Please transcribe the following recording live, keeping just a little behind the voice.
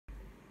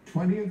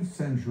20th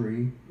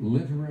century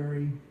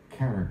literary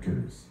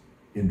characters.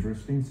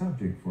 Interesting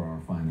subject for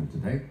our final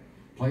today.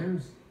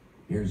 Players,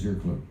 here's your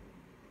clue.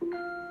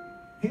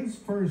 His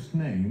first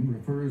name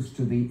refers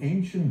to the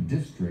ancient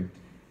district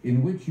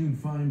in which you'd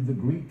find the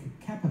Greek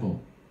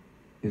capital.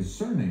 His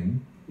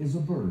surname is a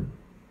bird.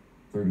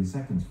 30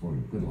 seconds for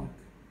you. Good luck.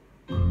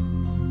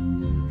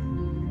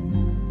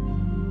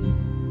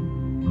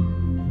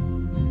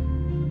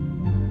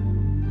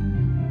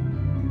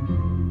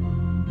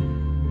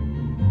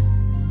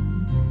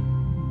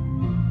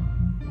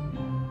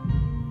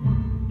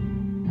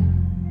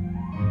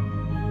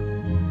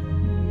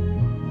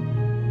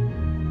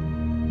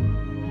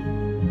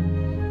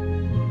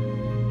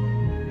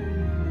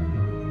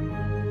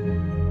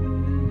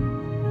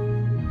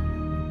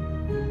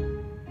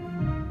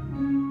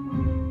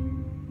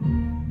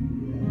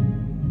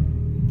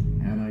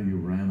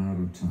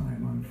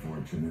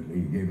 Unfortunately,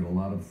 you gave it a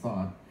lot of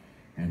thought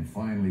and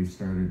finally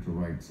started to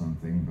write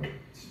something, but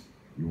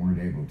you weren't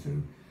able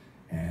to.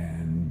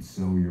 And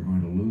so you're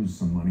going to lose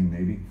some money,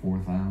 maybe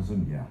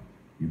 4,000. Yeah,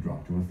 you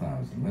dropped to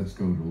 1,000. Let's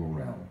go to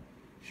Laurel.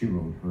 She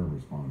wrote her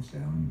response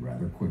down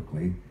rather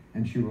quickly,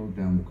 and she wrote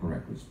down the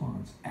correct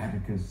response.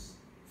 Atticus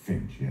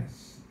Finch,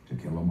 yes, To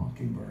Kill a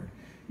Mockingbird.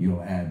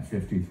 You'll add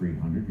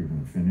 5,300. You're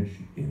going to finish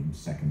in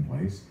second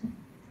place.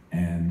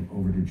 And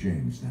over to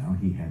James now.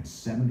 He had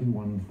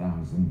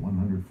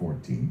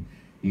 71,114.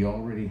 He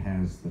already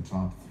has the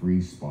top 3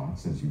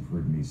 spots, as you've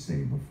heard me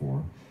say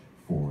before,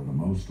 for the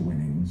most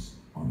winnings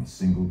on a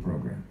single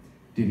program.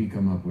 Did he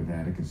come up with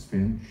Atticus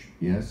Finch?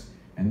 Yes.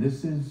 And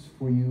this is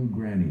for you,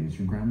 Granny. Is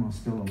your grandma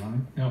still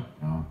alive? No.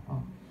 No.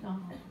 Oh. No.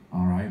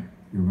 All right.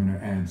 You're going to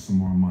add some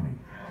more money.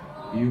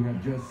 You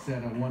have just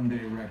set a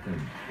one-day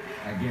record.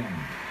 Again,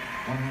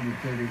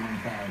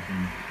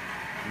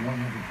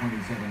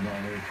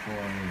 $131,127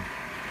 for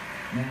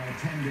now a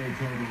 10-day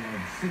total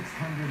of $697,787.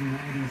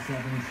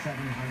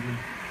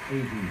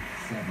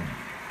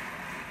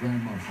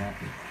 Grandma's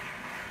happy.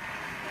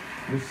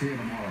 We'll see you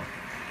tomorrow.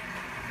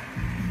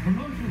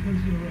 Promotional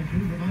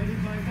consideration provided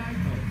by